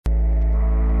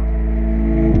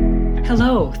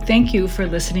Hello, thank you for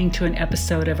listening to an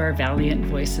episode of our Valiant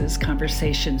Voices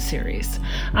conversation series.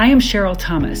 I am Cheryl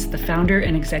Thomas, the founder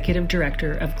and executive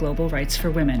director of Global Rights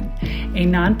for Women, a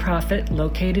nonprofit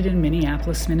located in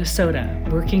Minneapolis, Minnesota,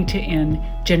 working to end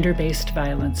gender-based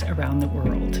violence around the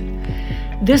world.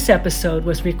 This episode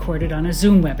was recorded on a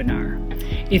Zoom webinar.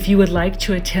 If you would like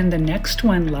to attend the next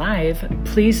one live,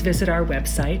 please visit our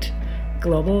website,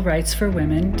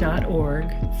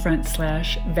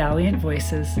 globalrightsforwomen.org/Valiant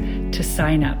Voices to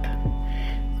sign up.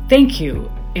 Thank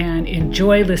you and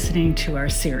enjoy listening to our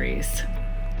series.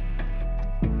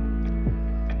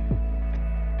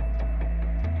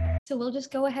 So we'll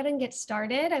just go ahead and get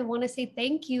started. I want to say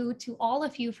thank you to all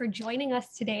of you for joining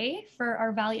us today for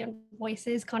our Valiant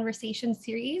Voices conversation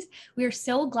series. We are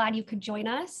so glad you could join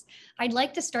us. I'd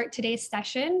like to start today's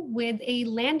session with a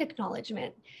land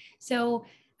acknowledgement. So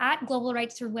at Global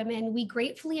Rights for Women, we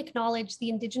gratefully acknowledge the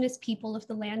Indigenous people of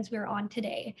the lands we're on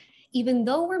today. Even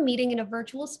though we're meeting in a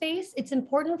virtual space, it's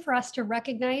important for us to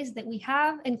recognize that we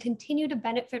have and continue to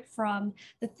benefit from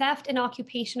the theft and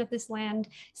occupation of this land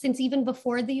since even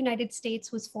before the United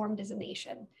States was formed as a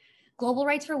nation. Global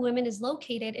Rights for Women is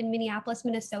located in Minneapolis,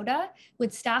 Minnesota,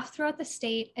 with staff throughout the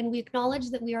state, and we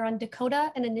acknowledge that we are on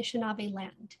Dakota and Anishinaabe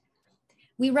land.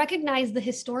 We recognize the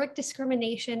historic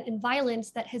discrimination and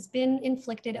violence that has been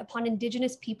inflicted upon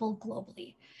Indigenous people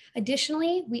globally.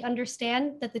 Additionally, we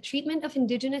understand that the treatment of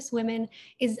Indigenous women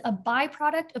is a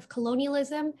byproduct of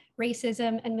colonialism,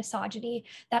 racism, and misogyny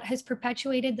that has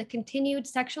perpetuated the continued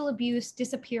sexual abuse,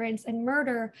 disappearance, and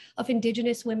murder of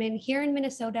Indigenous women here in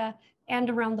Minnesota and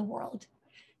around the world.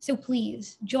 So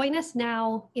please join us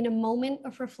now in a moment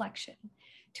of reflection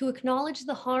to acknowledge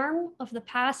the harm of the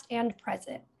past and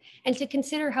present, and to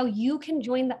consider how you can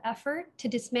join the effort to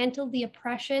dismantle the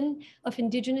oppression of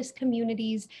Indigenous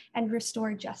communities and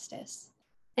restore justice.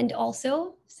 And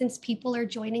also, since people are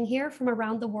joining here from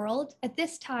around the world, at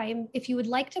this time, if you would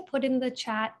like to put in the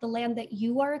chat the land that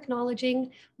you are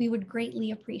acknowledging, we would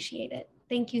greatly appreciate it.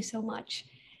 Thank you so much.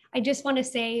 I just want to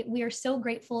say we are so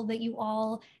grateful that you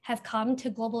all have come to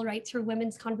Global Rights for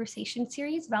Women's conversation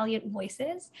series, Valiant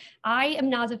Voices. I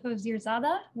am Nazifa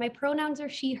Zirzada. My pronouns are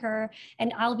she, her,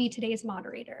 and I'll be today's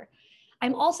moderator.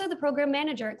 I'm also the program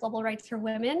manager at Global Rights for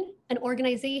Women, an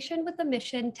organization with a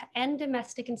mission to end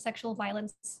domestic and sexual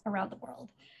violence around the world.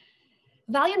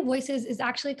 Valiant Voices is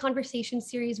actually a conversation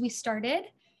series we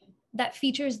started that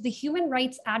features the human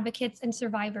rights advocates and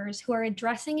survivors who are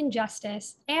addressing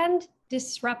injustice and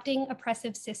disrupting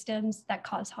oppressive systems that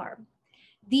cause harm.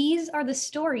 These are the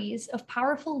stories of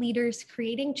powerful leaders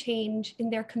creating change in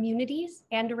their communities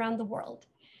and around the world.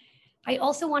 I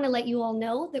also want to let you all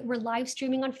know that we're live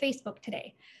streaming on Facebook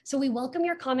today. So we welcome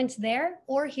your comments there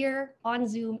or here on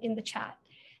Zoom in the chat.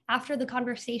 After the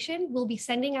conversation, we'll be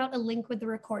sending out a link with the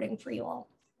recording for you all.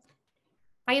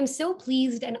 I am so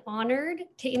pleased and honored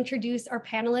to introduce our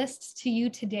panelists to you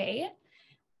today.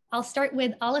 I'll start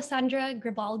with Alessandra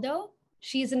Gribaldo.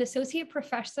 She is an associate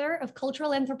professor of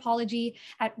cultural anthropology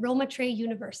at Roma Tre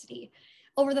University.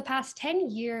 Over the past 10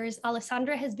 years,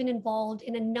 Alessandra has been involved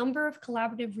in a number of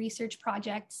collaborative research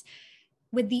projects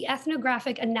with the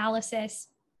ethnographic analysis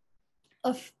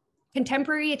of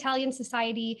contemporary Italian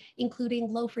society,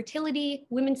 including low fertility,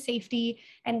 women's safety,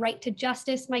 and right to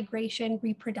justice, migration,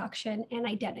 reproduction, and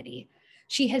identity.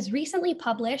 She has recently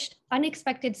published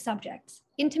Unexpected Subjects,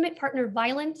 Intimate Partner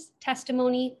Violence,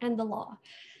 Testimony, and the Law,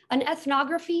 an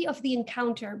ethnography of the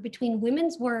encounter between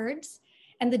women's words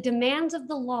and the demands of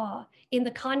the law in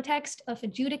the context of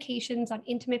adjudications on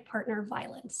intimate partner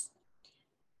violence.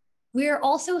 We are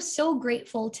also so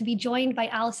grateful to be joined by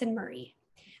Allison Murray.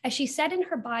 As she said in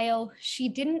her bio, she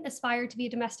didn't aspire to be a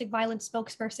domestic violence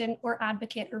spokesperson or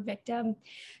advocate or victim.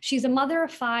 She's a mother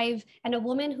of 5 and a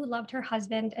woman who loved her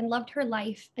husband and loved her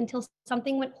life until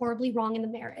something went horribly wrong in the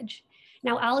marriage.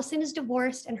 Now Allison is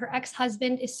divorced and her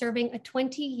ex-husband is serving a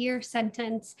 20-year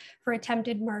sentence for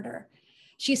attempted murder.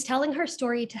 She's telling her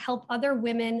story to help other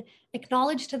women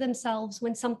acknowledge to themselves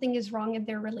when something is wrong in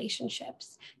their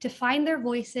relationships, to find their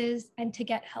voices and to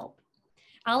get help.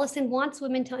 Allison wants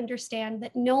women to understand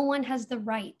that no one has the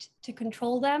right to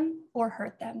control them or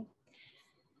hurt them.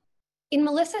 In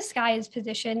Melissa Scaia's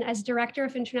position as Director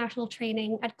of International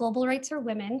Training at Global Rights for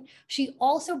Women, she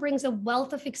also brings a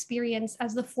wealth of experience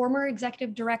as the former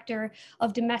Executive Director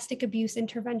of Domestic Abuse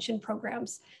Intervention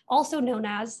Programs, also known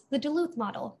as the Duluth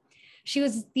Model. She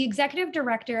was the Executive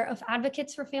Director of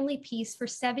Advocates for Family Peace for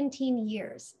 17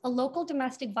 years, a local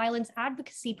domestic violence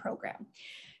advocacy program.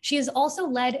 She has also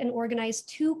led and organized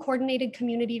 2 coordinated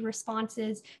community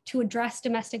responses to address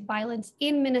domestic violence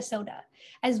in Minnesota,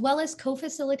 as well as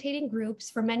co-facilitating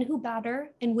groups for men who batter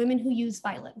and women who use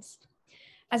violence.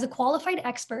 As a qualified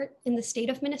expert in the state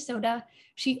of Minnesota,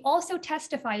 she also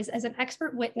testifies as an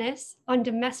expert witness on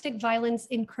domestic violence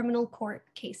in criminal court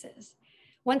cases.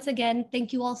 Once again,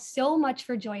 thank you all so much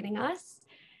for joining us.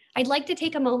 I'd like to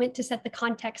take a moment to set the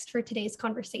context for today's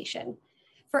conversation.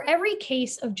 For every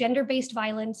case of gender-based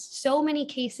violence, so many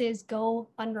cases go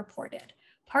unreported,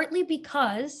 partly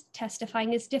because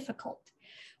testifying is difficult.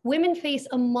 Women face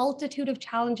a multitude of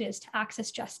challenges to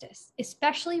access justice,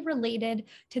 especially related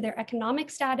to their economic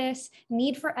status,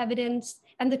 need for evidence,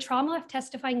 and the trauma of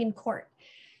testifying in court.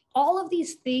 All of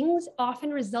these things often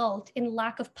result in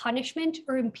lack of punishment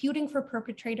or imputing for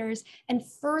perpetrators and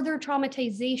further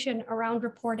traumatization around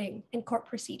reporting and court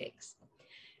proceedings.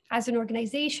 As an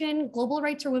organization, Global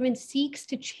Rights for Women seeks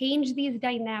to change these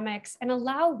dynamics and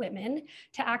allow women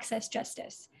to access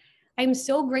justice. I'm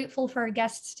so grateful for our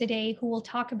guests today who will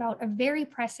talk about a very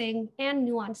pressing and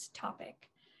nuanced topic.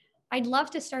 I'd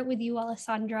love to start with you,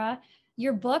 Alessandra.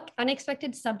 Your book,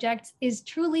 Unexpected Subjects, is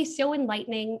truly so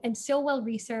enlightening and so well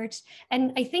researched,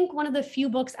 and I think one of the few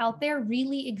books out there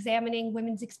really examining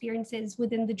women's experiences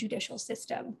within the judicial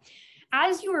system.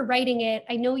 As you were writing it,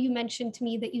 I know you mentioned to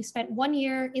me that you spent 1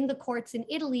 year in the courts in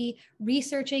Italy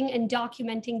researching and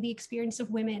documenting the experience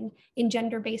of women in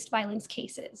gender-based violence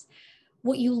cases.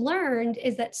 What you learned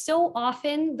is that so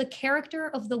often the character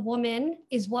of the woman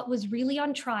is what was really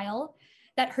on trial,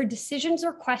 that her decisions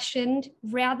are questioned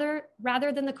rather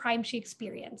than the crime she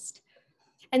experienced.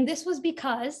 And this was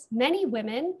because many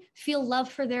women feel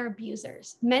love for their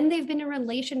abusers, men they've been in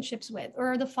relationships with,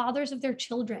 or are the fathers of their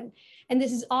children. And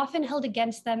this is often held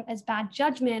against them as bad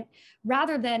judgment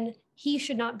rather than he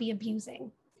should not be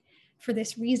abusing. For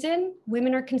this reason,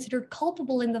 women are considered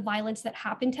culpable in the violence that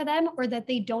happened to them or that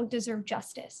they don't deserve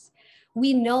justice.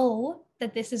 We know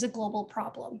that this is a global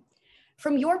problem.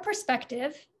 From your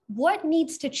perspective, what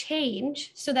needs to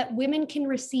change so that women can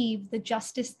receive the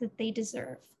justice that they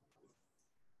deserve?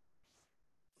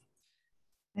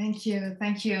 Thank you,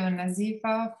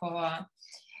 Nazifa, for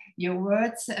your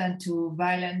words and to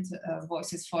Violent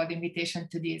Voices for the invitation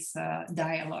to this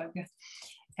dialogue.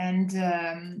 And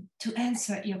to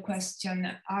answer your question,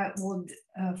 I would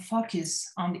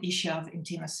focus on the issue of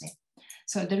intimacy.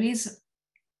 So there is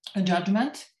a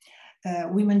judgment.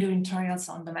 Women during trials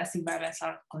on domestic violence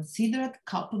are considered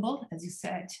culpable, as you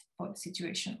said, for the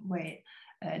situation where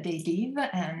they live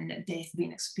and they've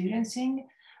been experiencing,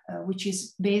 which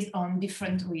is based on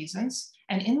different reasons.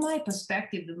 And in my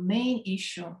perspective, the main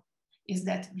issue is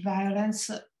that violence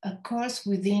occurs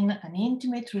within an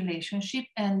intimate relationship.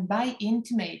 And by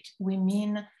intimate, we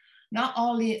mean not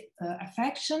only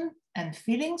affection and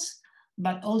feelings,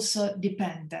 but also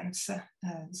dependence.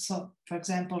 So, for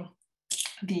example,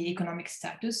 the economic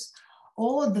status,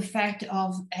 or the fact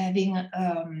of having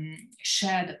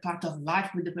shared a part of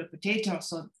life with the perpetrator,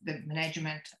 so the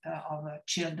management of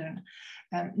children.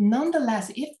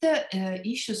 Nonetheless, if the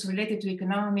issues related to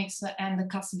economics and the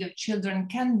custody of children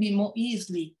can be more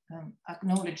easily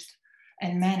acknowledged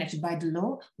and managed by the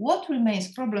law, what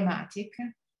remains problematic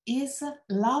is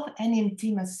love and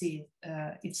intimacy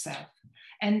itself.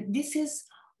 And this is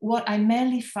what I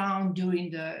mainly found during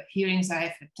the hearings I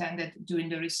have attended during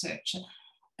the research.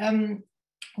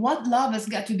 What love has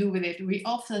got to do with it? We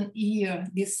often hear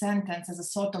this sentence as a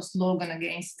sort of slogan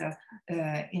against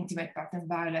intimate partner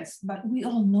violence, but we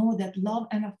all know that love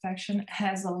and affection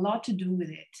has a lot to do with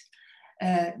it.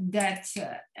 That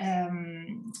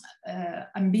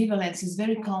ambivalence is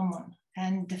very common,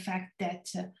 and the fact that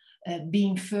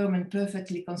being firm and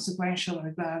perfectly consequential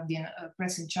regarding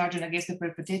pressing charge against the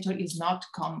perpetrator is not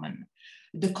common.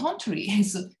 The contrary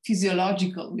is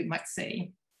physiological, we might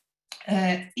say.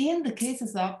 In the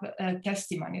cases of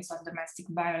testimonies of domestic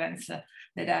violence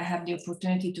that I have the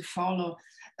opportunity to follow,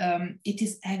 it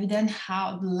is evident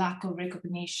how the lack of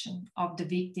recognition of the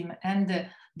victim and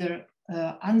the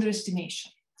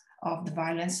underestimation of the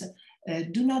violence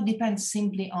do not depend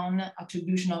simply on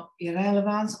attribution of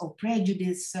irrelevance or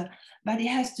prejudice, but it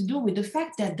has to do with the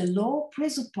fact that the law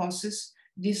presupposes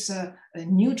this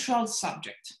neutral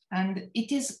subject, and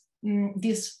it is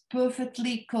this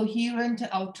perfectly coherent,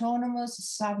 autonomous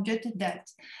subject that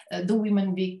the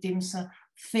women victims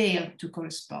fail to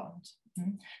correspond.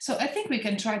 So I think we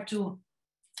can try to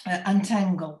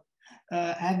untangle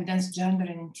evidence, gender,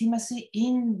 and intimacy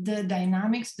in the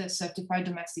dynamics that certify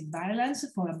domestic violence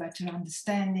for a better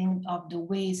understanding of the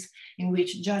ways in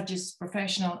which judges,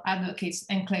 professional advocates,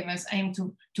 and claimants aim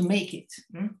to make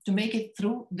it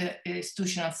through the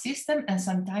institutional system, and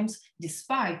sometimes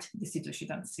despite the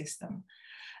institutional system.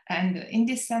 And in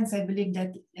this sense, I believe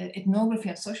that ethnography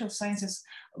and social sciences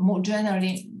more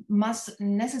generally must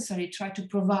necessarily try to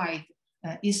provide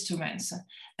instruments.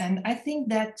 And I think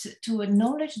that to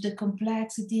acknowledge the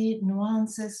complexity,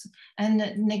 nuances, and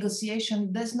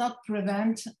negotiation does not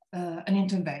prevent an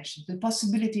intervention, the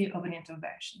possibility of an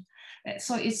intervention.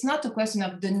 So it's not a question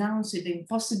of denouncing the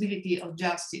impossibility of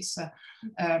justice,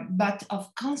 but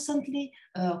of constantly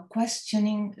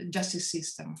questioning the justice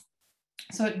system.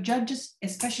 So judges,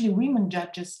 especially women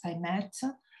judges I met,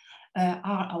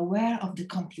 are aware of the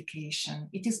complication.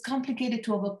 It is complicated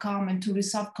to overcome and to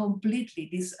resolve completely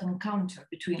this encounter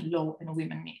between law and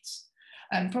women's needs.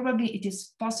 And probably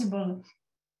it's impossible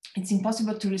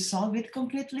to resolve it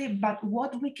completely, but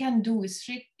what we can do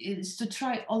is to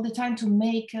try all the time to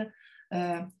make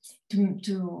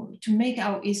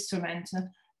our instrument,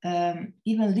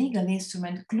 even legal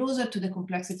instrument, closer to the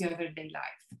complexity of everyday life.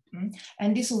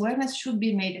 And this awareness should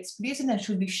be made explicit and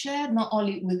should be shared not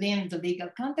only within the legal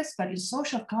context, but in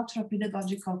social, cultural,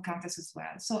 pedagogical context as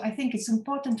well. So I think it's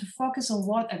important to focus on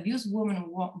what abused women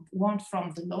want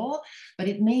from the law, but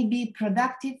it may be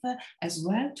productive as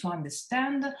well to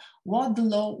understand what the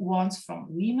law wants from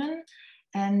women.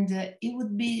 And it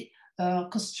would be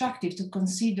constructive to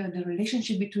consider the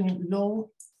relationship between law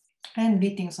and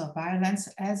victims of violence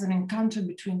as an encounter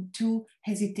between two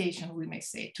hesitations, we may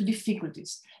say, two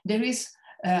difficulties. There is,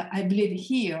 I believe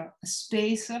here, a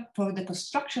space for the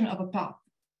construction of a path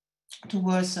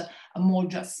towards a more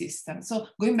just system. So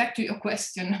going back to your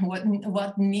question,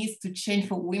 what needs to change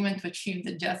for women to achieve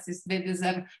the justice they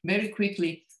deserve, very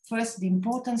quickly, first, the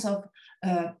importance of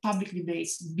public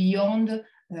debates beyond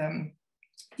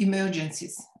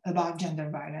emergencies about gender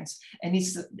violence. And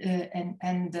it's,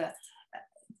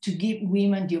 to give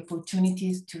women the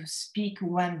opportunities to speak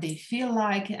when they feel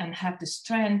like and have the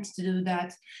strength to do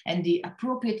that and the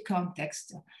appropriate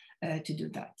context to do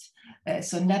that.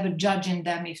 So never judging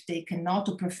them if they cannot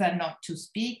or prefer not to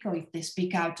speak, or if they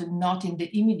speak out not in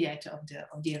the immediate of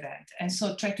the event. And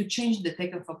so try to change the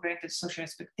taken for granted social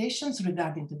expectations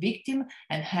regarding the victim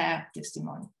and her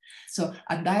testimony. So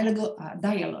a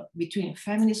dialogue between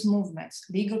feminist movements,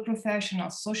 legal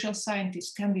professionals, social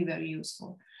scientists can be very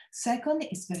useful. Second,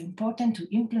 it's very important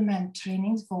to implement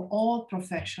trainings for all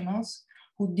professionals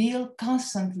who deal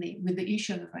constantly with the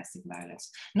issue of domestic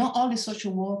violence. Not only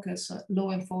social workers,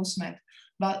 law enforcement,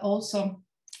 but also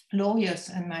lawyers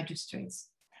and magistrates.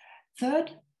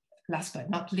 Third, last but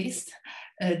not least,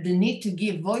 the need to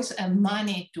give voice and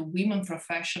money to women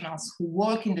professionals who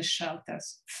work in the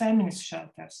shelters, feminist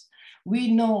shelters.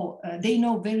 We know, they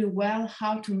know very well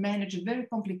how to manage very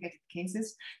complicated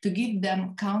cases, to give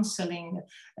them counseling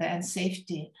and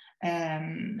safety.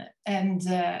 And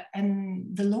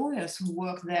the lawyers who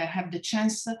work there have the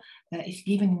chance, if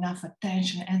given enough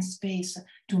attention and space,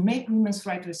 to make women's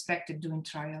rights respected during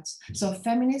trials. So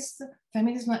feminism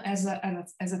as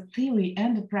a theory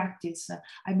and a practice,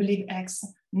 I believe, acts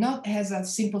not as a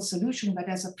simple solution, but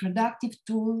as a productive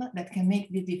tool that can make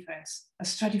the difference. A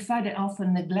stratified and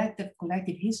often neglected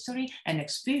collective history and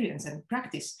experience and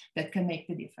practice that can make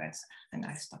the difference. And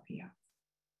I stop here.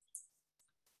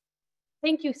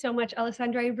 Thank you so much,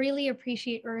 Alessandra. I really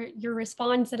appreciate your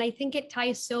response. And I think it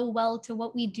ties so well to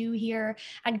what we do here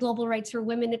at Global Rights for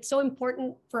Women. It's so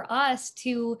important for us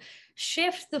to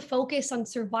shift the focus on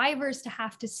survivors to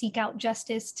have to seek out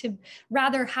justice to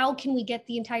rather, how can we get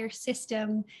the entire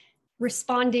system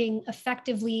responding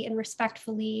effectively and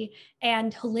respectfully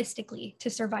and holistically to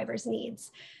survivors'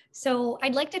 needs. So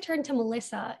I'd like to turn to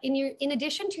Melissa. In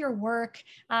addition to your work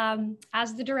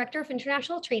as the Director of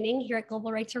International Training here at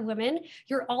Global Rights for Women,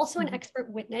 you're also an expert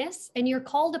witness and you're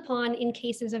called upon in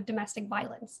cases of domestic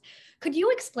violence. Could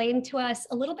you explain to us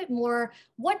a little bit more,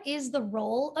 what is the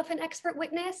role of an expert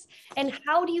witness and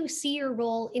how do you see your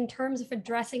role in terms of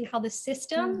addressing how the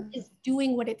system is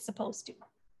doing what it's supposed to?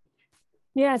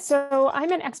 Yeah, so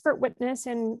I'm an expert witness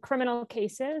in criminal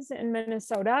cases in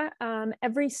Minnesota.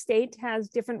 Every state has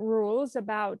different rules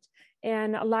about,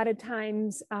 and a lot of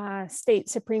times state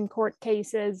Supreme Court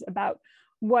cases about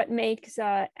what makes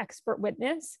an expert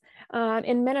witness.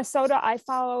 In Minnesota, I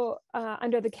follow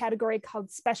under the category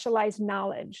called specialized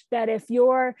knowledge, that if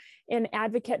you're an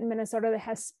advocate in Minnesota that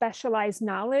has specialized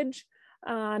knowledge,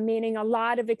 meaning a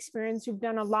lot of experience, you've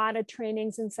done a lot of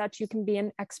trainings and such, you can be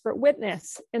an expert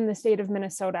witness in the state of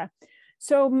Minnesota.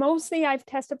 So mostly I've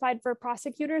testified for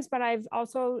prosecutors, but I've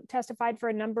also testified for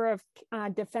a number of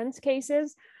defense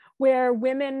cases where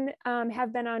women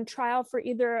have been on trial for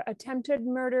either attempted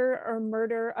murder or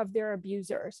murder of their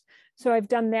abusers. So I've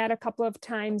done that a couple of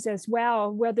times as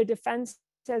well, where the defense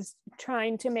is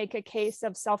trying to make a case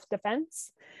of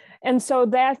self-defense. And so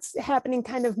that's happening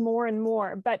kind of more and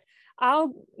more. But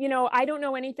I don't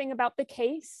know anything about the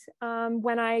case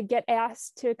when I get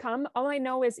asked to come. All I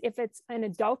know is if it's an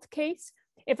adult case,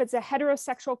 if it's a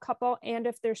heterosexual couple, and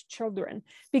if there's children,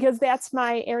 because that's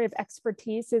my area of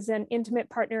expertise, is in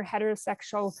intimate partner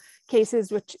heterosexual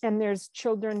cases, and there's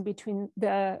children between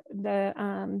the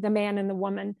man and the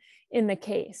woman in the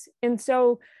case. And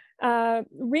so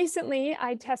recently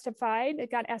I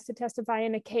got asked to testify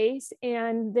in a case,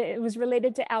 and it was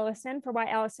related to Allison, for why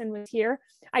Allison was here.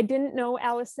 I didn't know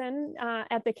Allison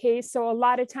at the case. So a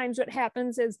lot of times what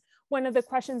happens is, one of the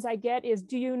questions I get is,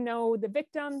 do you know the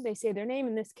victim? They say their name.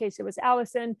 In this case, it was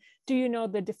Allison. Do you know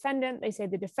the defendant? They say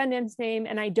the defendant's name,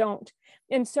 and I don't.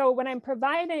 And so what I'm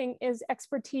providing is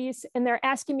expertise, and they're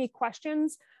asking me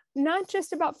questions, not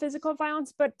just about physical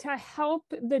violence, but to help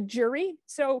the jury.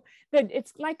 So that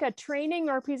it's like a training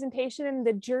or a presentation, and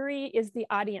the jury is the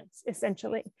audience,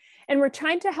 essentially. And we're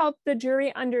trying to help the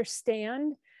jury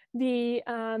understand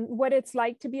what it's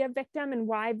like to be a victim and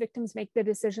why victims make the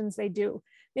decisions they do.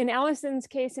 In Allison's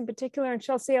case in particular, and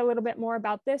she'll say a little bit more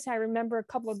about this, I remember a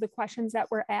couple of the questions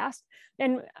that were asked.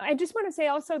 And I just want to say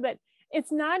also that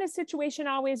it's not a situation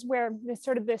always where there's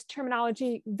sort of this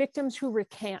terminology, victims who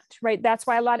recant, right? That's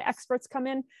why a lot of experts come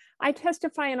in. I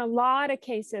testify in a lot of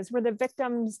cases where the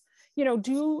victims,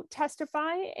 do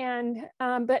testify,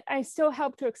 but I still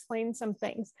help to explain some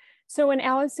things. So in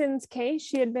Allison's case,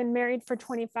 she had been married for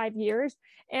 25 years.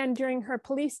 And during her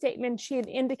police statement, she had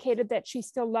indicated that she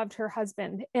still loved her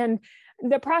husband. And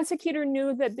the prosecutor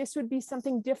knew that this would be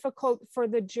something difficult for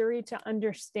the jury to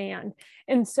understand.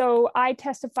 And so I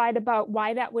testified about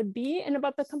why that would be and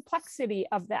about the complexity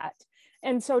of that.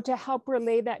 And so to help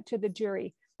relay that to the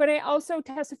jury. But I also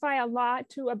testify a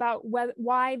lot about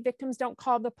why victims don't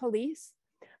call the police,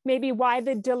 maybe why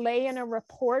the delay in a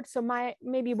report, so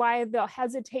maybe why they'll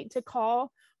hesitate to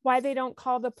call, why they don't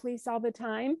call the police all the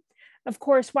time. Of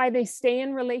course, why they stay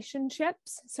in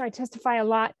relationships. So I testify a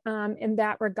lot in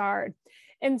that regard.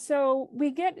 And so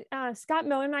we get, Scott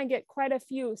Miller and I get quite a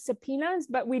few subpoenas,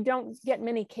 but we don't get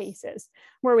many cases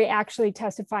where we actually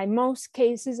testify. Most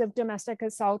cases of domestic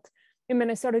assault in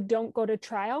Minnesota don't go to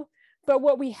trial. But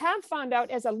what we have found out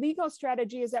as a legal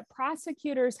strategy is that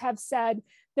prosecutors have said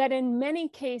that in many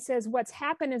cases, what's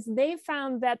happened is they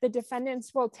found that the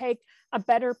defendants will take a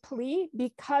better plea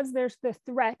because there's the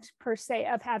threat per se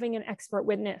of having an expert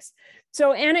witness.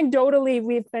 So anecdotally,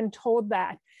 we've been told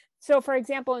that. So for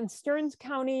example, in Stearns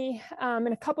County and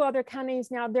a couple other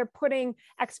counties now, they're putting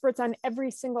experts on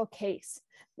every single case.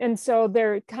 And so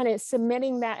they're kind of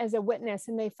submitting that as a witness,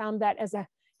 and they found that as a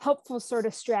helpful sort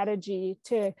of strategy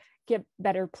to get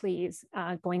better pleas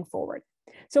going forward.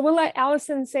 So we'll let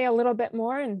Allison say a little bit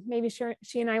more, and maybe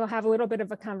she and I will have a little bit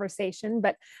of a conversation,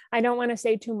 but I don't want to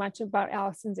say too much about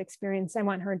Allison's experience. I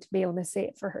want her to be able to say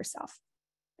it for herself.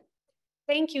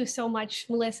 Thank you so much,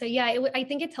 Melissa. Yeah, I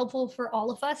think it's helpful for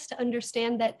all of us to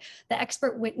understand that the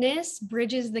expert witness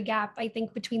bridges the gap, I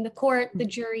think, between the court, the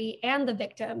jury, and the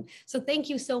victim. So thank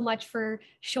you so much for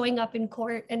showing up in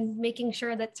court and making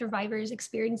sure that survivors'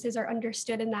 experiences are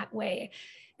understood in that way.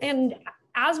 And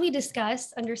as we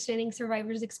discuss understanding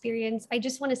survivors' experience, I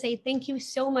just want to say thank you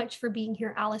so much for being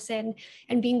here, Allison,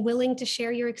 and being willing to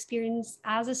share your experience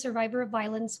as a survivor of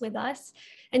violence with us,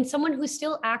 and someone who's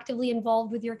still actively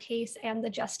involved with your case and the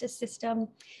justice system.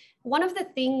 One of the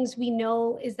things we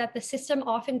know is that the system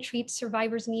often treats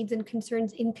survivors' needs and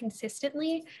concerns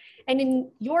inconsistently. And in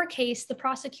your case, the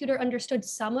prosecutor understood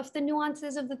some of the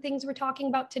nuances of the things we're talking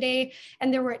about today,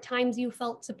 and there were at times you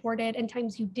felt supported and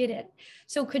times you didn't.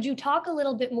 So could you talk a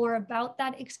little bit more about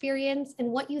that experience and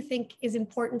what you think is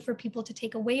important for people to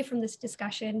take away from this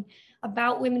discussion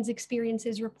about women's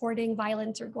experiences reporting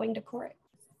violence or going to court?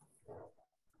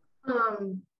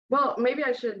 Well, maybe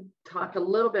I should talk a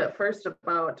little bit first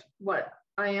about what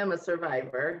I am a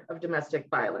survivor of domestic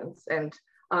violence and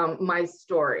my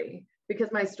story,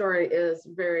 because my story is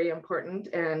very important,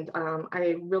 and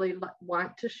I really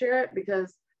want to share it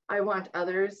because I want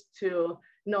others to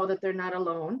know that they're not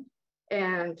alone,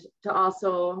 and to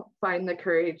also find the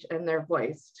courage and their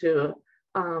voice to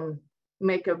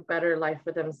make a better life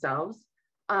for themselves.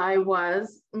 I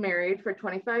was married for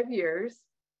 25 years,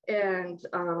 and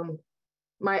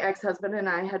my ex-husband and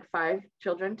I had 5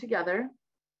 children together,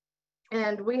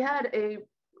 and we had a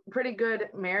pretty good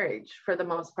marriage for the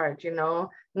most part,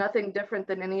 nothing different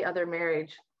than any other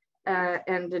marriage.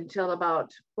 And until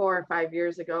about 4 or 5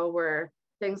 years ago, where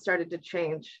things started to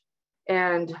change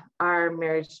and our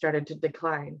marriage started to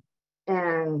decline.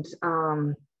 And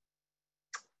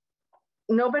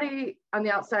nobody on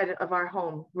the outside of our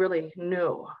home really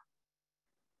knew.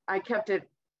 I kept it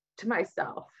to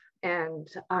myself. And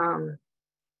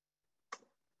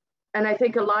And I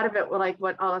think a lot of it, like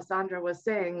what Alessandra was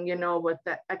saying, you know, with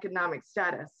the economic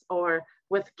status or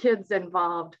with kids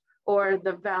involved or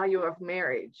the value of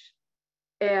marriage.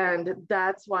 And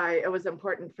that's why it was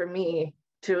important for me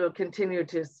to continue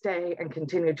to stay and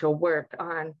continue to work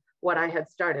on what I had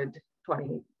started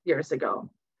 20 years ago.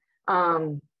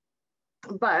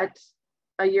 But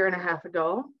a year and a half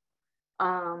ago,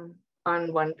 on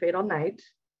one fatal night,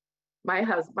 my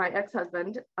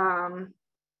ex-husband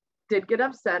did get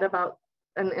upset about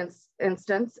an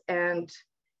instance, and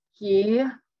he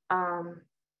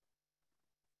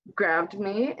grabbed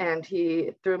me and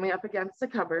he threw me up against the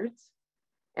cupboards,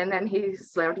 and then he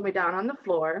slammed me down on the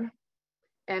floor.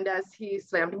 And as he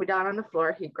slammed me down on the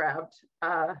floor, he grabbed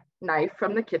a knife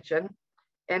from the kitchen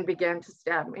and began to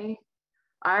stab me.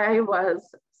 I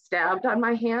was stabbed on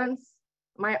my hands,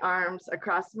 my arms,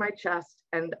 across my chest,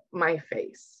 and my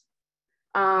face.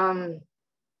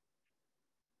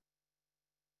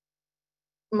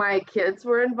 My kids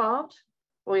were involved.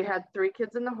 We had 3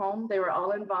 kids in the home. They were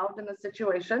all involved in the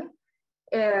situation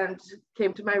and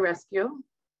came to my rescue,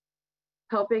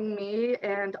 helping me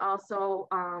and also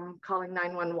calling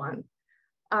 911.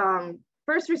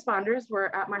 First responders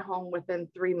were at my home within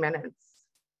 3 minutes.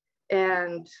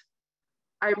 And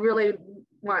I really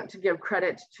want to give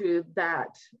credit to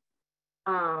that.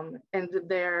 And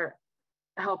they're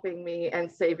helping me and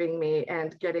saving me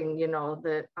and getting, you know,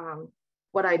 the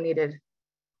what I needed.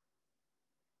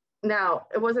 Now,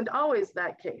 it wasn't always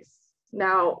that case.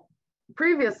 Now,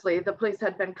 previously, the police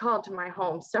had been called to my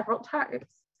home several times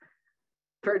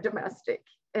for domestic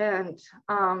and,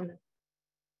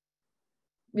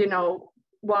 you know,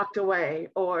 walked away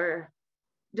or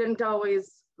didn't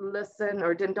always listen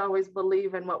or didn't always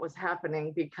believe in what was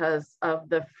happening because of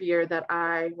the fear that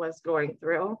I was going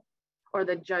through or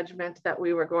the judgment that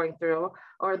we were going through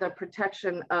or the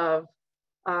protection of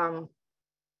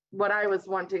what I was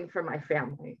wanting for my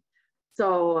family.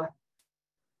 So,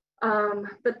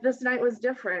 but this night was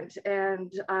different, and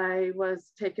I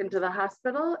was taken to the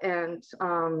hospital, and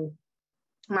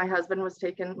my ex-husband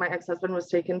was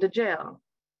taken to jail.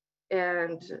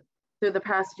 And through the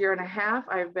past year and a half,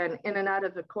 I've been in and out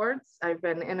of the courts. I've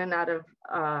been in and out of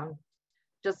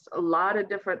just a lot of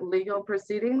different legal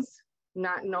proceedings,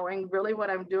 not knowing really what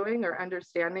I'm doing or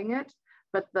understanding it.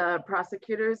 But the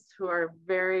prosecutors, who are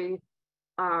very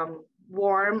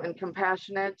warm and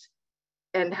compassionate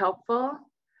and helpful,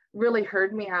 really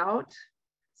heard me out.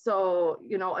 So,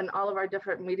 you know, in all of our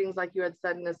different meetings, like you had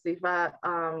said, Nasifa,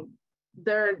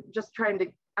 they're just trying to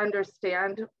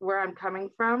understand where I'm coming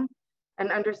from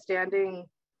and understanding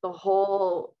the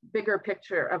whole bigger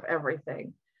picture of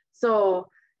everything. So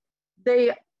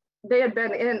they had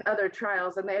been in other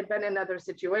trials and they had been in other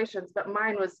situations, but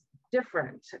mine was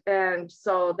different. And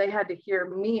so they had to hear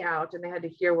me out and they had to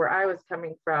hear where I was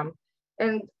coming from.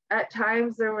 And at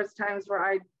times, there was times where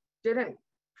I didn't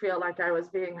feel like I was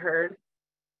being heard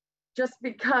just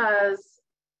because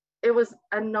it was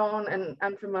unknown and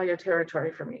unfamiliar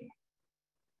territory for me.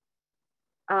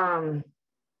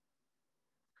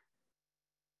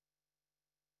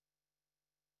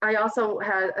 I also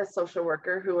had a social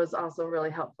worker who was also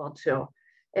really helpful too.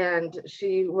 And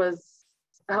she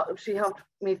helped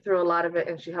me through a lot of it,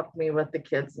 and she helped me with the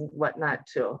kids and whatnot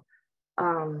too.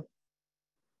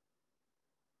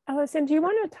 Allison, do you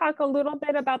want to talk a little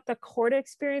bit about the court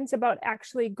experience, about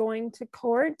actually going to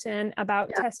court and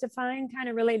about testifying, kind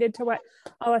of related to what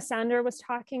Alessandra was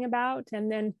talking about,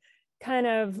 and then kind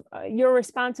of your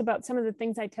response about some of the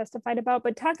things I testified about,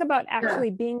 but talk about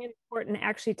actually being in court and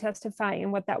actually testifying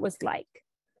and what that was like.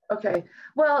 Okay,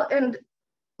 well, and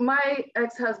my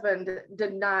ex-husband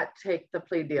did not take the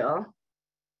plea deal.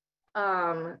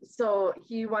 So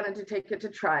he wanted to take it to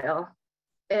trial,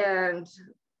 and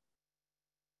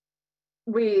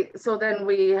then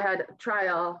we had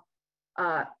trial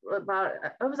it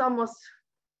was almost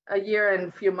a year and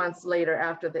a few months later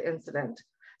after the incident.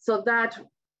 So that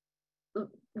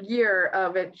year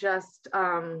of it just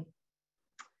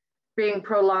being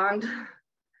prolonged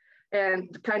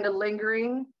and kind of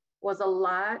lingering was a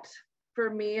lot for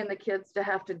me and the kids to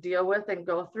have to deal with and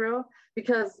go through,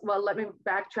 because, well, let me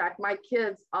backtrack. My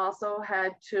kids also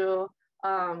had to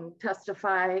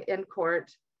testify in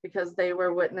court because they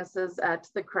were witnesses at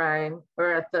the crime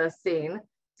or at the scene,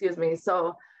 excuse me.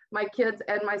 So my kids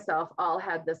and myself all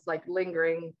had this like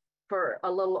lingering for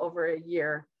a little over a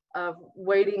year of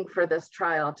waiting for this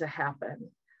trial to happen.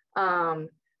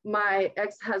 My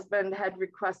ex-husband had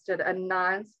requested a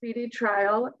non-speedy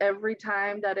trial every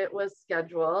time that it was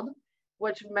scheduled,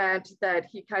 which meant that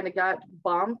he kind of got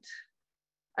bumped,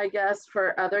 I guess,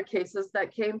 for other cases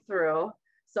that came through.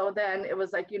 So then it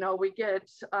was like, you know, we get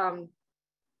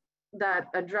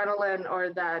that adrenaline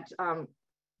or that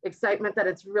excitement that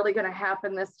it's really going to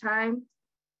happen this time.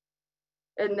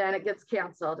 And then it gets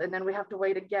canceled, and then we have to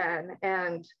wait again.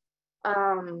 And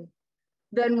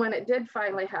then when it did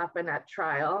finally happen at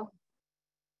trial,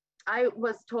 I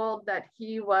was told that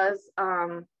he was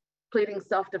pleading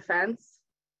self-defense,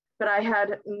 but I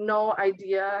had no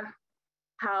idea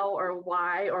how or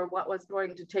why or what was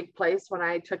going to take place when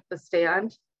I took the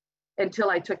stand until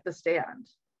I took the stand.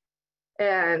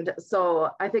 And so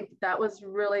I think that was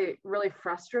really, really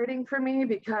frustrating for me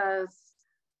because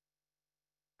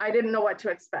I didn't know what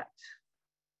to expect.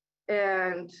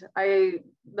 And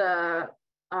the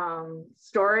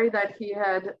story that he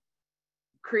had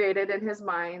created in his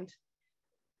mind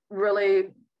really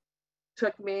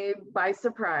took me by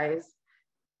surprise.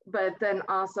 But then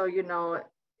also, you know,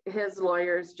 his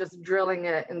lawyers just drilling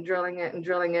it and drilling it and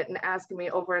drilling it and asking me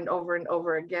over and over and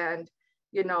over again,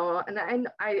 you know, and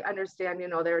I understand, you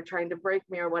know, they were trying to break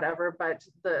me or whatever, but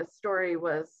the story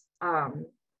was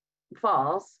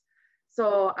false.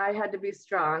 So I had to be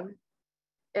strong.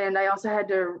 And I also had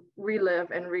to relive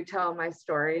and retell my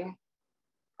story.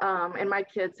 And my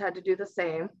kids had to do the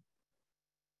same.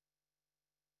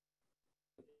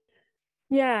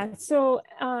 Yeah. So,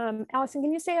 Allison,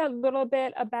 can you say a little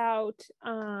bit about,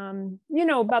 you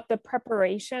know, about the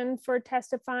preparation for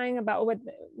testifying, about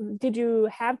did you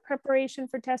have preparation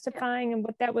for testifying and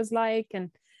what that was like?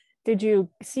 And did you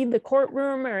see the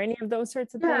courtroom or any of those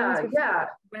sorts of things? Yeah.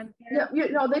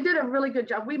 You know, they did a really good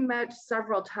job. We met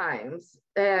several times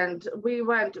and we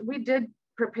did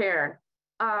prepare.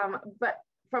 But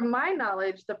from my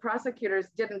knowledge, the prosecutors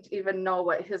didn't even know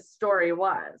what his story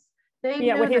was.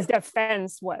 What his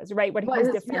defense was, right? What his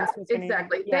defense was.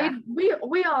 Exactly.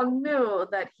 We all knew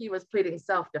that he was pleading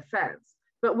self-defense,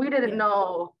 but we didn't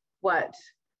know what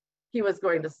he was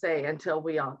going to say until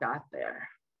we all got there.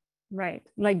 Right.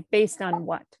 Like based on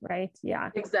what, right? Yeah.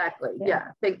 Exactly.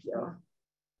 Yeah. Thank you.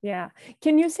 Yeah.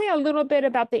 Can you say a little bit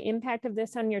about the impact of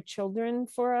this on your children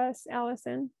for us,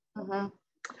 Allison? Mm-hmm.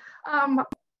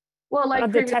 Well,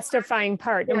 like the testifying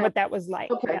part and what that was like.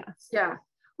 Okay. Yeah.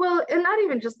 Well, and not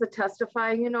even just the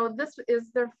testifying, you know, this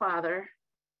is their father.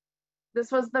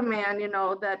 This was the man, you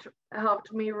know, that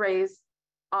helped me raise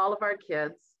all of our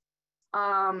kids.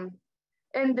 And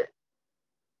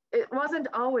it wasn't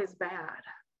always bad,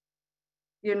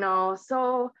 you know,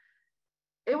 so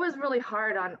it was really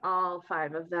hard on all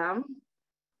 5 of them.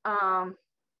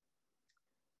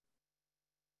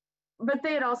 But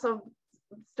they had also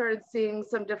started seeing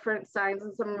some different signs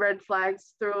and some red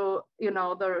flags through, you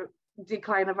know, the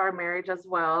decline of our marriage as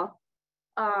well.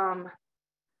 But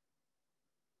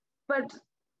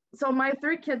so my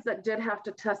 3 kids that did have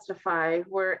to testify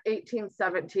were 18,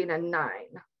 17, and 9.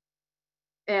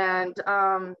 And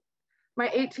my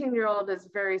 18-year-old is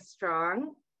very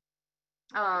strong.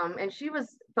 And she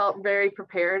felt very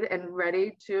prepared and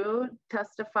ready to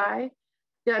testify.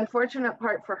 The unfortunate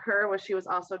part for her was she was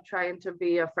also trying to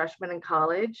be a freshman in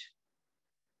college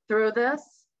through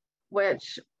this,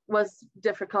 which was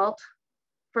difficult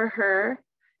for her.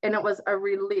 And it was a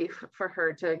relief for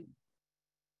her to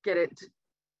get it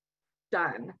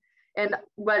done. And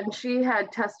when she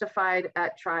had testified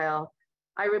at trial,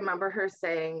 I remember her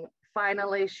saying,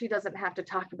 finally, she doesn't have to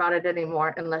talk about it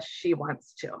anymore unless she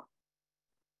wants to.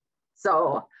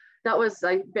 So that was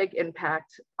a big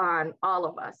impact on all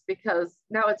of us because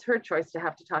now it's her choice to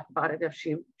have to talk about it if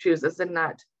she chooses and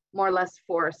not more or less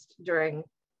forced during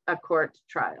a court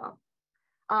trial.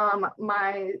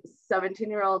 My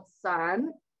 17-year-old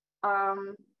son,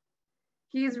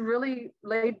 he's really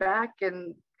laid back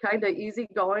and kind of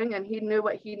easygoing, and he knew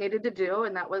what he needed to do,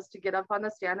 and that was to get up on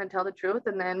the stand and tell the truth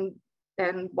and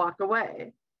then walk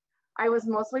away. I was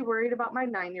mostly worried about my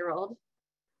 9-year-old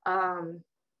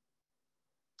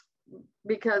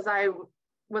because I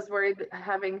was worried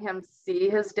having him see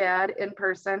his dad in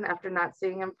person after not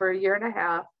seeing him for a year and a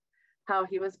half, how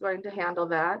he was going to handle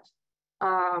that.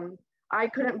 I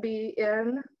couldn't be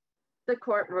in the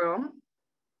courtroom.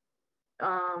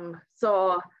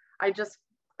 So I just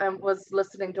was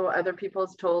listening to what other people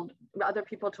told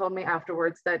me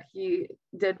afterwards that he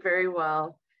did very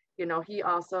well. You know, he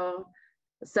also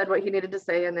said what he needed to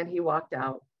say and then he walked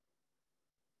out.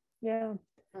 Yeah.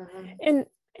 And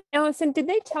Allison, did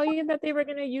they tell you that they were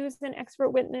going to use an expert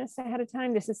witness ahead of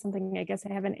time? This is something I guess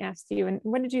I haven't asked you. And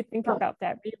what did you think about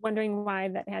that? Were you wondering why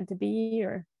that had to be,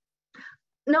 or?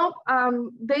 No,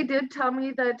 they did tell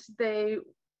me that they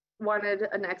wanted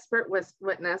an expert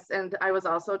witness, and I was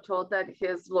also told that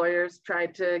his lawyers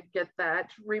tried to get that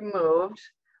removed.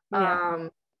 Yeah.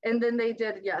 And then they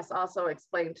did, yes, also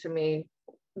explain to me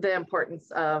the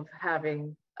importance of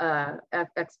having an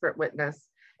expert witness.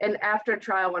 And after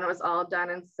trial, when it was all done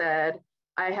and said,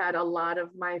 I had a lot of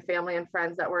my family and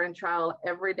friends that were in trial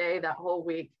every day that whole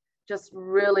week, just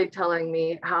really telling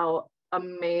me how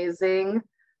amazing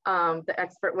the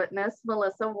expert witness,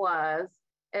 Melissa, was,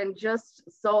 and just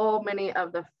so many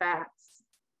of the facts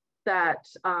that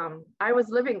I was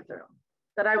living through,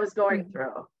 that I was going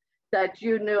through, that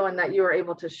you knew and that you were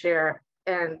able to share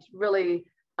and really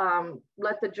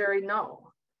let the jury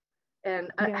know and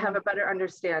have a better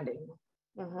understanding.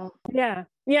 Yeah.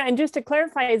 And just to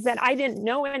clarify is that I didn't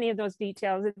know any of those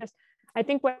details. I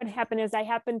think what happened is I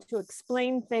happened to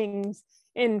explain things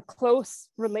in close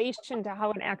relation to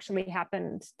how it actually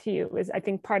happened to you is I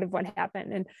think part of what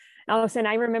happened. And Allison,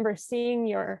 I remember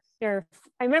seeing I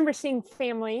remember seeing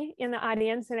family in the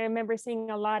audience, and I remember seeing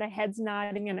a lot of heads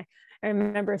nodding, and I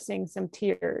remember seeing some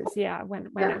tears. When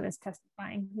I was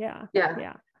testifying. Yeah.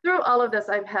 Through all of this,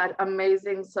 I've had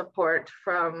amazing support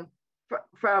from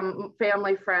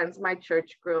family, friends, my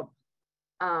church group.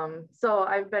 So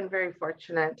I've been very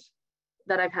fortunate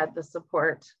that I've had the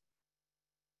support.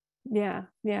 Yeah.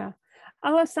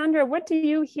 Alessandra, what do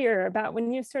you hear about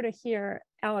when you sort of hear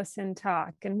Allison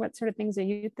talk, and what sort of things are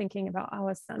you thinking about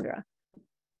Alessandra?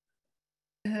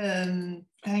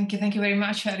 Thank you very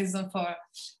much, Allison,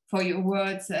 for your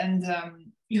words. And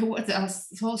your words are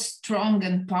so strong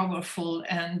and powerful,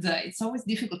 and it's always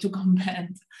difficult to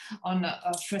comment on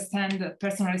a first-hand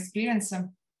personal experience. I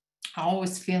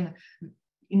always feel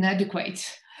inadequate.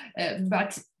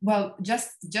 But well,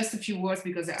 just a few words,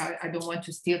 because I don't want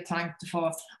to steal time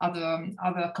for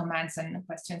other comments and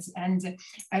questions. And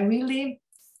I really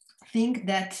think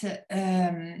that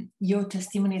your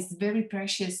testimony is very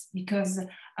precious, because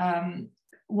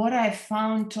what I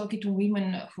found talking to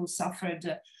women who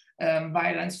suffered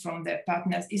violence from their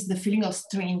partners is the feeling of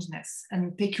strangeness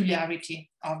and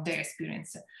peculiarity of their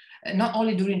experience, not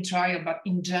only during trial, but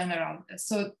in general.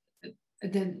 So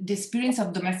the experience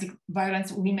of domestic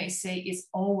violence, we may say, is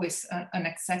always an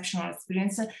exceptional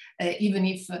experience, even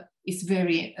if it's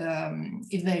very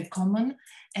common,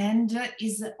 and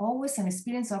is always an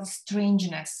experience of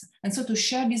strangeness. And so to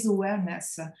share this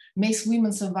awareness makes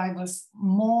women survivors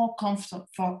more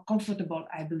comfortable,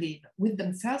 I believe, with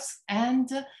themselves and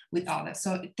with others.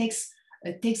 So it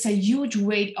takes a huge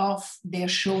weight off their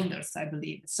shoulders, I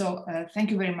believe. So thank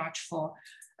you very much for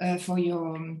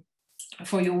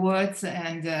your words,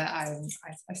 and I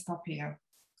stop here.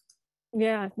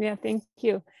 Yeah, thank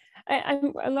you.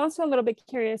 I'm also a little bit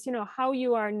curious, how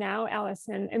you are now,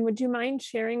 Allison, and would you mind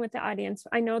sharing with the audience?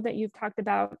 I know that you've talked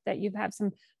about that you've had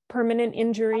some permanent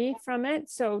injury from it.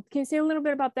 So can you say a little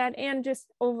bit about that, and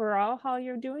just overall how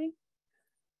you're doing?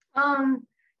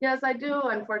 Yes, I do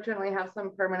unfortunately have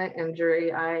some permanent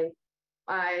injury. I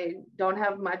don't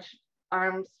have much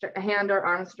hand or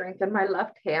arm strength in my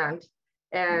left hand.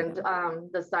 And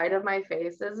the side of my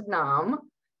face is numb,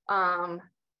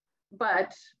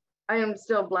 but I am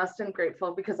still blessed and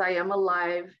grateful because I am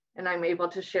alive and I'm able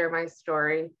to share my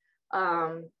story.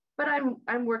 But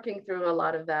I'm working through a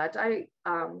lot of that. I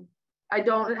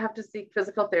don't have to seek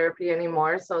physical therapy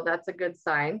anymore, so that's a good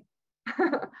sign.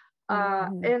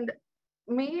 And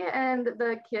me and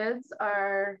the kids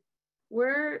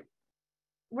we're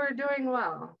doing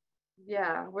well.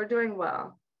 Yeah, we're doing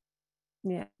well.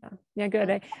 Yeah,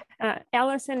 good.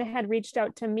 Allison had reached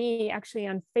out to me actually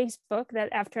on Facebook that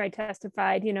after I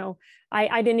testified,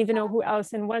 I didn't even know who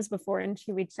Allison was before, and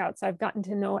she reached out. So I've gotten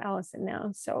to know Allison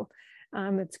now. So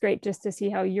it's great just to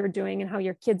see how you're doing and how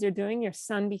your kids are doing. Your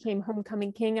son became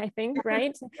homecoming king, I think,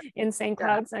 right? In St.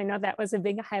 Cloud's. I know that was a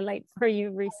big highlight for you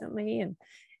recently, and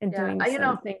doing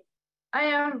something. I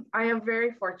am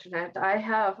very fortunate. I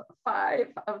have 5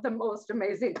 of the most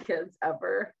amazing kids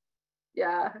ever.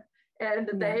 Yeah. And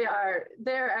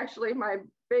they're actually my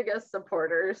biggest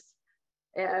supporters.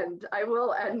 And I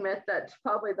will admit that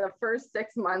probably the first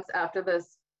 6 months after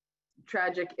this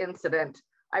tragic incident,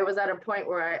 I was at a point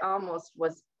where I almost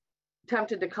was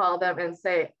tempted to call them and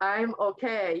say, I'm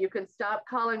okay. You can stop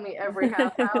calling me every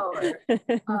half hour.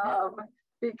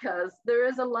 Because there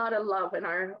is a lot of love in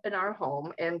our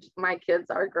home, and my kids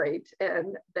are great,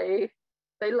 and they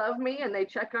love me and they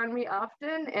check on me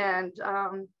often, and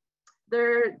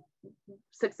they're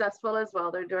successful as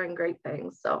well. They're doing great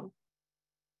things. So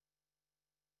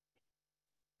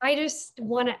I just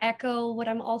want to echo what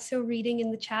I'm also reading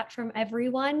in the chat from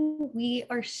everyone. We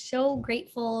are so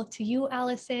grateful to you,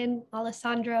 Allison,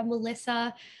 Alessandra,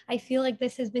 Melissa. I feel like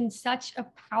this has been such a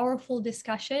powerful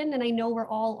discussion, and I know we're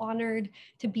all honored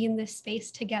to be in this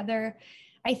space together.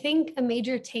 I think a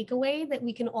major takeaway that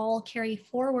we can all carry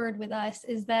forward with us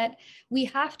is that we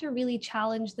have to really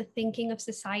challenge the thinking of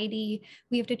society.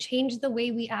 We have to change the way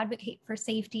we advocate for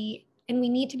safety And we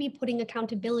need to be putting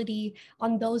accountability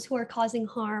on those who are causing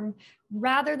harm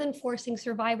rather than forcing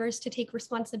survivors to take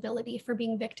responsibility for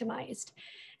being victimized.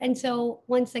 And so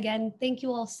once again, thank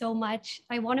you all so much.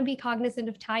 I want to be cognizant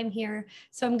of time here.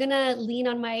 So I'm going to lean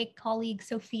on my colleague,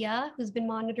 Sophia, who's been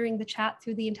monitoring the chat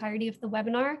through the entirety of the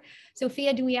webinar.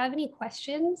 Sophia, do we have any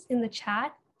questions in the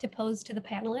chat to pose to the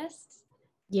panelists?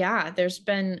 Yeah, there's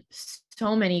been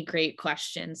so many great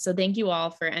questions. So thank you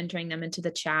all for entering them into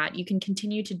the chat. You can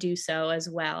continue to do so as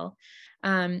well.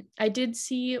 I did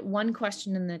see one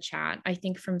question in the chat, I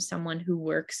think from someone who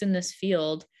works in this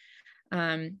field.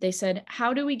 They said,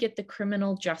 how do we get the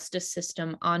criminal justice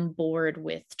system on board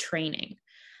with training?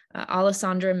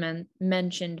 Alessandra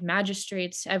mentioned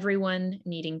magistrates, everyone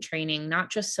needing training, not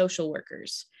just social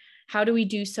workers. How do we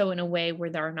do so in a way where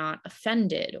they're not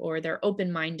offended or they're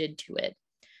open-minded to it?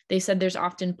 They said there's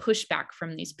often pushback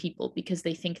from these people because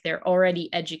they think they're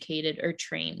already educated or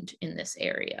trained in this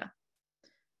area.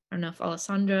 I don't know if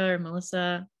Alessandra or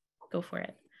Melissa, go for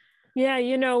it. Yeah,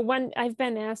 you know, I've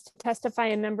been asked to testify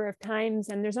a number of times,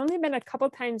 and there's only been a couple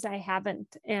times I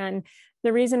haven't. And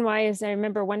the reason why is I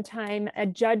remember one time a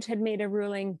judge had made a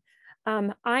ruling.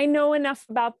 I know enough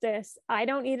about this. I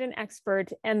don't need an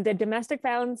expert. And the domestic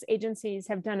violence agencies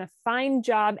have done a fine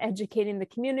job educating the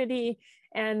community,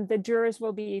 and the jurors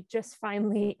will be just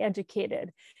finely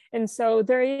educated. And so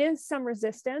there is some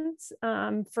resistance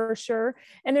for sure.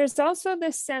 And there's also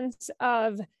this sense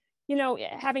of, you know,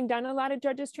 having done a lot of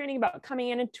judges training about coming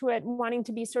into it, wanting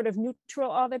to be sort of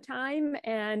neutral all the time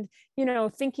and, you know,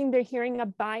 thinking they're hearing a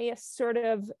biased sort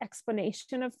of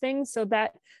explanation of things. So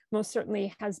that most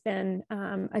certainly has been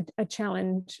a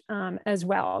challenge as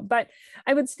well. But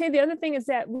I would say the other thing is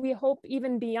that we hope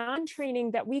even beyond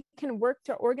training that we can work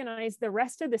to organize the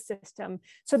rest of the system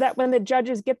so that when the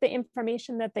judges get the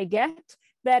information that they get,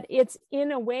 that it's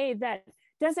in a way that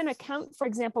doesn't account, for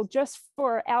example, just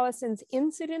for Allison's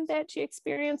incident that she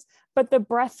experienced, but the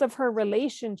breadth of her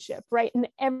relationship, right? And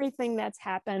everything that's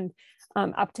happened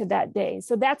up to that day.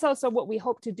 So that's also what we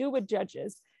hope to do with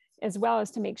judges, as well as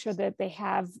to make sure that they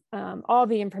have all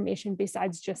the information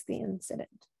besides just the incident.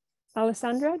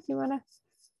 Alessandra, do you want to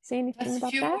say anything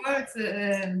about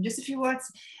that? Just a few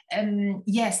words.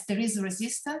 Yes, there is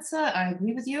resistance. I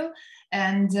agree with you.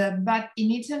 And but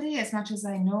in Italy, as much as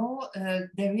I know,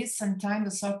 there is sometimes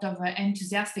a sort of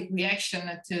enthusiastic reaction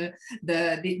to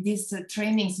these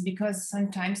trainings, because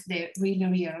sometimes they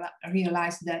really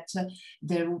realize that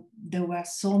there were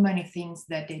so many things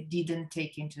that they didn't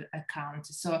take into account.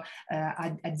 So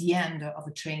at the end of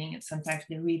a training, sometimes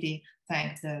they really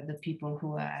thank the people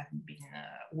who have been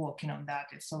working on that.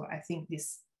 So I think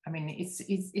this, I mean,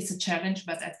 it's a challenge,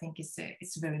 but I think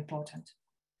it's very important.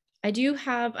 I do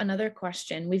have another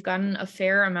question. We've gotten a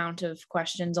fair amount of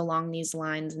questions along these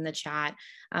lines in the chat,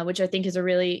 which I think is a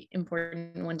really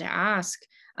important one to ask,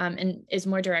 and is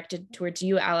more directed towards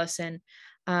you, Allison,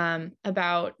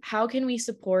 about how can we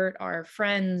support our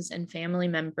friends and family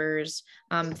members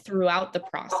throughout the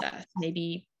process,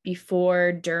 maybe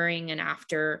before, during, and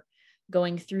after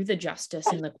going through the justice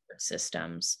and the court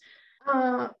systems?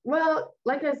 Well,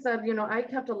 like I said, you know, I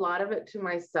kept a lot of it to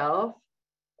myself.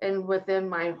 And within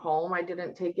my home, I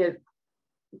didn't take it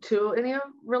to any of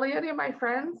my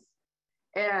friends.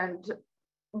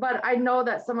 But I know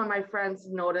that some of my friends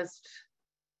noticed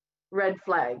red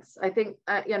flags. I think,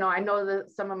 you know, I know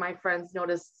that some of my friends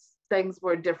noticed things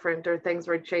were different or things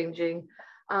were changing.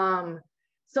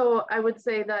 So I would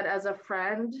say that as a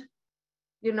friend,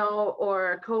 you know,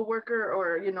 or a coworker,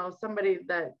 or, you know, somebody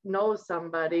that knows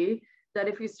somebody, that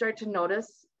if you start to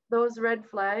notice those red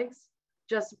flags,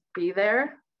 just be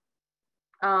there.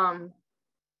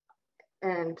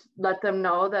 And let them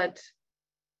know that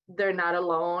they're not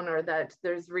alone, or that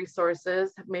there's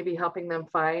resources, maybe helping them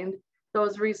find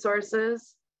those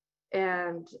resources,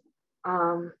 and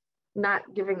not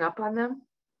giving up on them.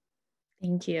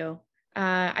 Thank you.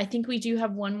 I think we do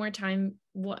have one more time.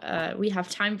 We have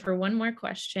time for one more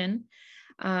question.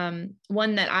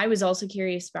 One that I was also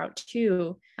curious about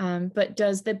too, but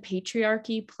does the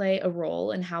patriarchy play a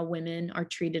role in how women are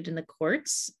treated in the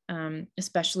courts,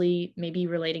 especially maybe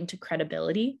relating to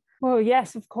credibility? Well,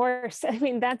 yes, of course. I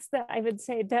mean, that's I would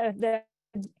say the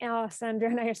Alessandra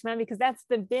and I are smiling because that's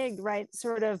the big, right,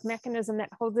 sort of mechanism that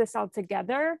holds this all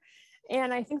together.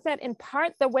 And I think that in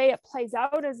part, the way it plays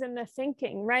out is in the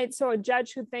thinking, right? So a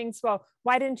judge who thinks, well,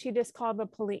 why didn't you just call the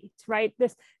police, right?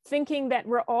 This thinking that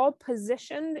we're all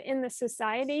positioned in the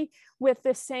society with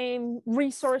the same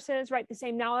resources, right? The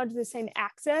same knowledge, the same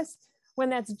access, when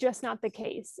that's just not the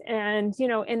case. And, you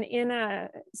know, in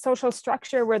a social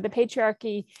structure where the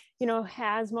patriarchy, you know,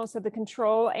 has most of the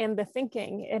control and the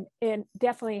thinking, it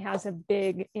definitely has a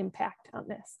big impact on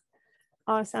this.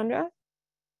 Alessandra?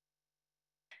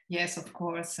 Yes, of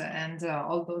course. And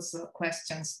all those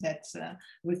questions that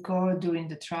recur during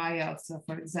the trials,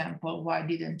 for example, why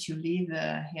didn't you leave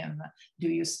him? Do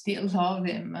you still love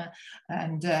him?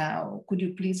 And could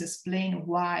you please explain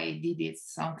why did it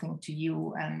something to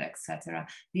you, and etc.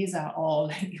 These are all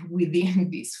within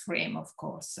this frame, of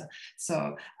course.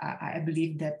 So I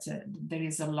believe that there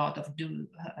is a lot of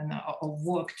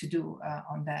work to do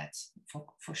on that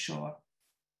for sure.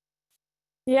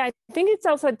 Yeah, I think it's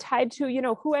also tied to, you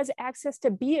know, who has access to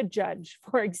be a judge,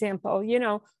 for example, you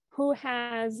know, who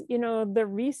has, you know, the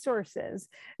resources,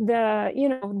 the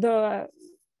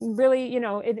really, you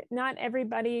know, not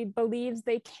everybody believes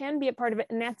they can be a part of it.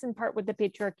 And that's in part what the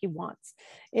patriarchy wants,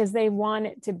 is they want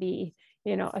it to be,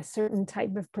 you know, a certain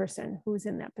type of person who's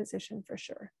in that position for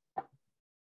sure.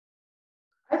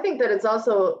 I think that it's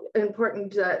also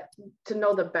important to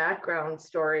know the background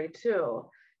story too.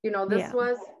 You know, this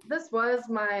was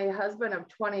my husband of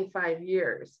 25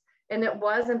 years, and it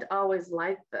wasn't always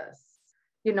like this.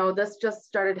 You know, this just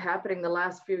started happening the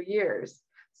last few years.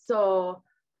 So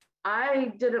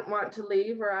I didn't want to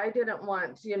leave, or I didn't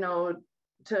want, you know,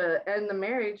 to end the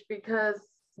marriage, because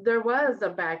there was a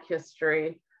back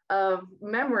history of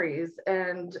memories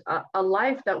and a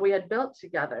life that we had built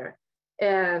together.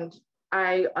 And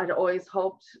I'd always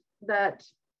hoped that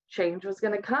change was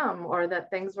going to come, or that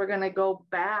things were going to go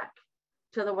back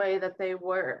to the way that they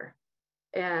were.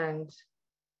 And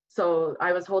so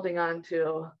I was holding on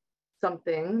to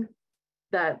something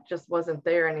that just wasn't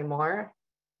there anymore.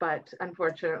 But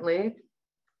unfortunately,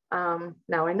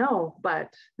 now I know.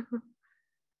 But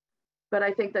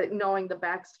I think that knowing the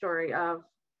backstory of,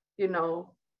 you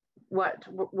know, what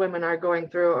women are going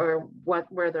through, or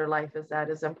where their life is at,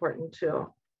 is important too.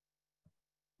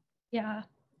 Yeah.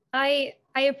 I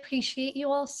appreciate you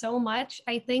all so much.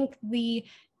 I think the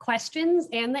questions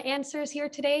and the answers here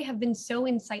today have been so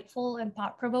insightful and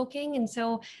thought-provoking. And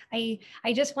so I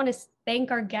just want to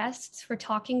thank our guests for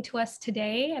talking to us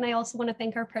today. And I also want to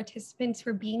thank our participants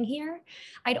for being here.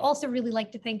 I'd also really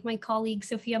like to thank my colleague,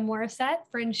 Sophia Morissette,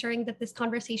 for ensuring that this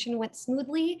conversation went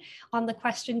smoothly on the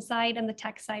question side and the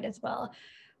tech side as well.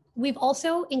 We've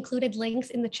also included links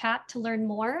in the chat to learn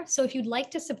more. So if you'd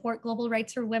like to support Global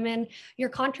Rights for Women, your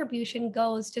contribution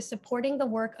goes to supporting the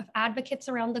work of advocates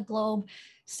around the globe,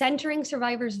 centering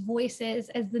survivors' voices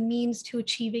as the means to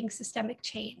achieving systemic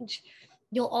change.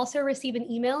 You'll also receive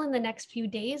an email in the next few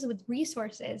days with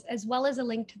resources, as well as a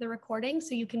link to the recording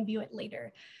so you can view it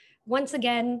later. Once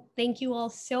again, thank you all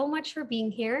so much for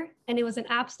being here. And it was an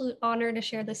absolute honor to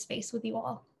share this space with you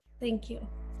all. Thank you.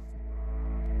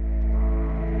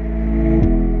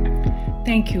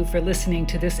 Thank you for listening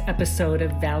to this episode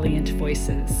of Valiant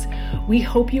Voices. We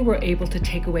hope you were able to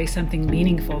take away something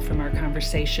meaningful from our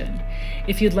conversation.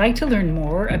 If you'd like to learn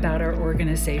more about our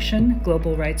organization,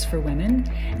 Global Rights for Women,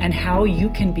 and how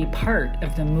you can be part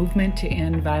of the movement to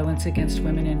end violence against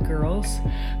women and girls,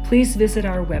 please visit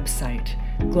our website,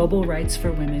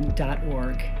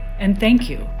 globalrightsforwomen.org. And thank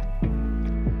you.